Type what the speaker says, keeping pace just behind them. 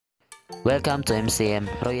Welcome to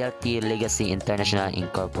MCM Royalty Legacy International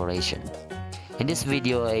Incorporation. In this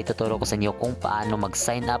video ay tuturo ko sa inyo kung paano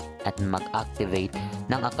mag-sign up at mag-activate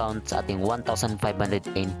ng account sa ating 1,500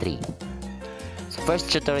 entry. So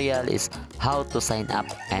first tutorial is how to sign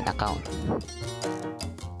up an account.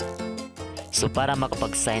 So para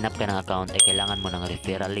makapag-sign up ka ng account ay kailangan mo ng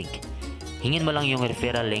referral link. Hingin mo lang yung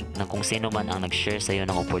referral link ng kung sino man ang nag-share sa iyo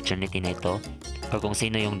ng opportunity na ito or kung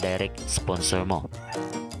sino yung direct sponsor mo.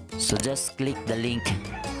 So just click the link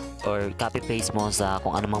or copy-paste mo sa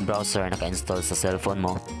kung anumang browser naka-install sa cellphone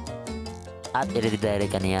mo at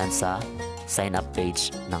i-redirect ka niyan sa sign up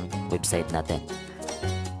page ng website natin.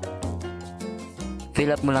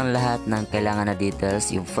 Fill up mo lang lahat ng kailangan na details,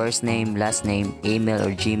 yung first name, last name, email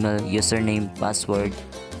or Gmail, username, password,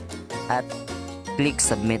 at click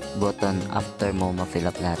submit button after mo ma-fill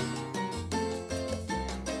up lahat.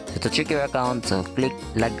 So to check your account, so click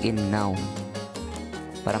login now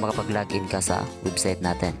para makapag-login ka sa website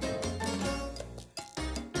natin.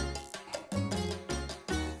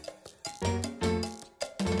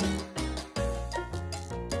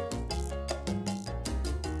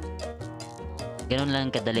 Ganun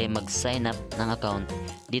lang kadali mag-sign up ng account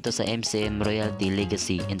dito sa MCM Royalty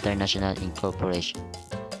Legacy International Incorporation.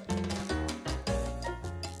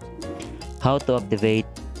 How to activate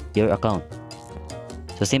your account?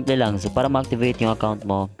 So simple lang. So para ma-activate yung account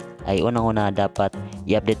mo ay unang-una dapat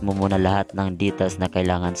i-update mo muna lahat ng details na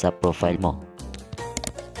kailangan sa profile mo.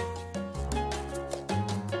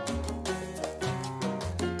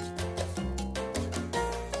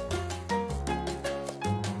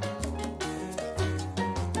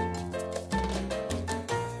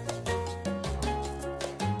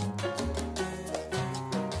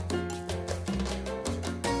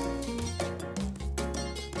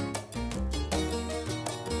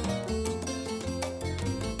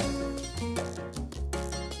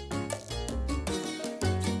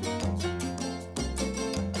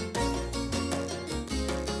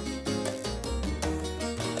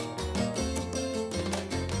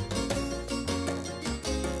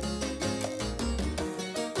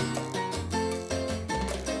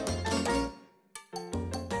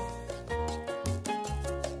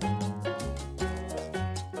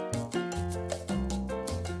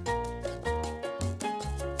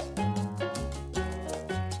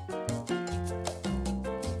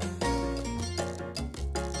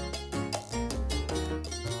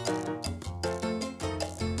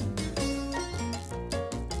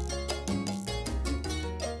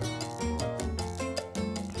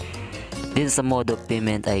 Dito sa mode of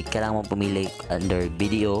payment ay kailangan mo pumili under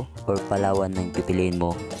video or Palawan ng pipiliin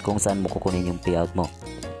mo kung saan mo kukunin yung payout mo.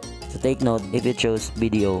 So take note, if you choose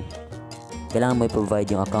video, kailangan mo i-provide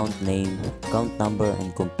yung account name, account number,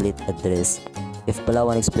 and complete address. If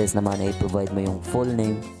Palawan Express naman ay provide mo yung full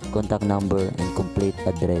name, contact number, and complete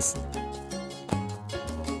address.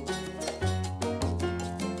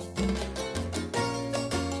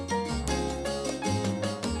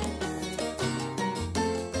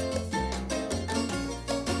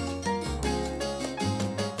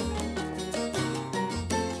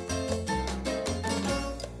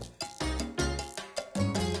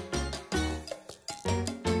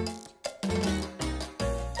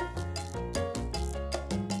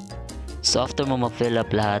 So after mo ma-fill up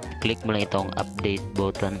lahat, click mo lang itong update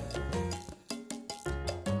button.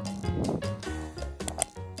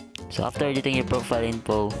 So after editing your profile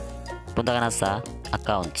info, punta ka na sa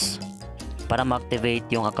accounts. Para ma-activate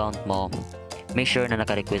yung account mo, make sure na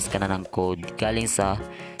naka-request ka na ng code galing sa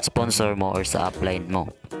sponsor mo or sa upline mo.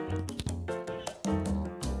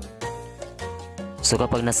 So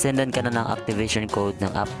kapag nasendan ka na ng activation code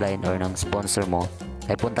ng upline or ng sponsor mo,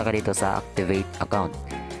 ay punta ka dito sa activate account.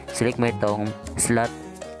 Select mo itong slot,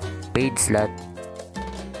 paid slot,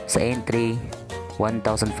 sa entry,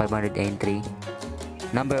 1,500 entry,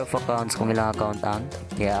 number of accounts kung ilang account ang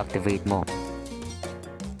i-activate mo.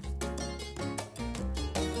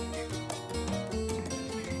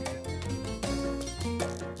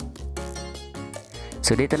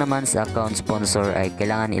 So dito naman sa account sponsor ay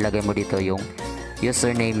kailangan ilagay mo dito yung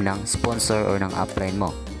username ng sponsor or ng upline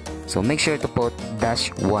mo. So make sure to put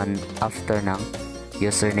 -1 after ng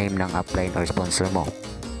username ng upline or sponsor mo.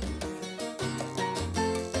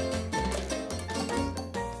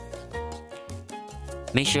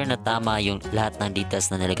 Make sure na tama yung lahat ng details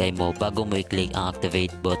na nilagay mo bago mo i-click ang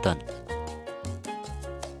activate button.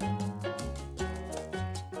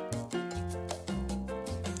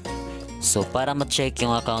 So para ma-check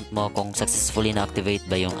yung account mo kung successfully na-activate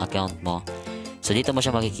ba yung account mo, so dito mo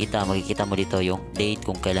siya makikita mo dito yung date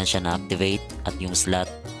kung kailan siya na-activate, at yung slot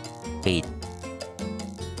paid.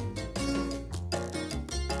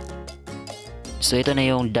 So ito na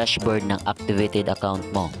yung dashboard ng activated account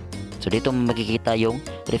mo. So dito mo makikita yung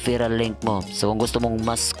referral link mo. So kung gusto mong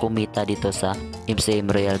mas kumita dito sa MCM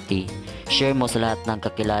Royalty, share mo sa lahat ng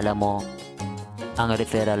kakilala mo ang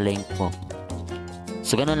referral link mo.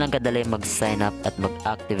 So ganun lang kadali mag-sign up at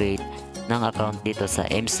mag-activate ng account dito sa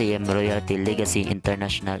MCM Royalty Legacy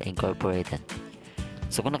International Incorporated.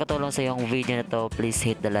 So kung nakatulong sa yung video na to, please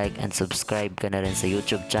hit the like and subscribe ka na rin sa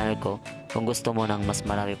YouTube channel ko kung gusto mo ng mas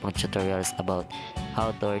marami pang tutorials about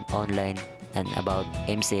how to earn online and about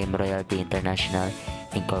MCM Royalty International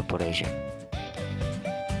Incorporation.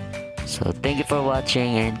 So thank you for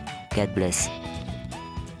watching and God bless.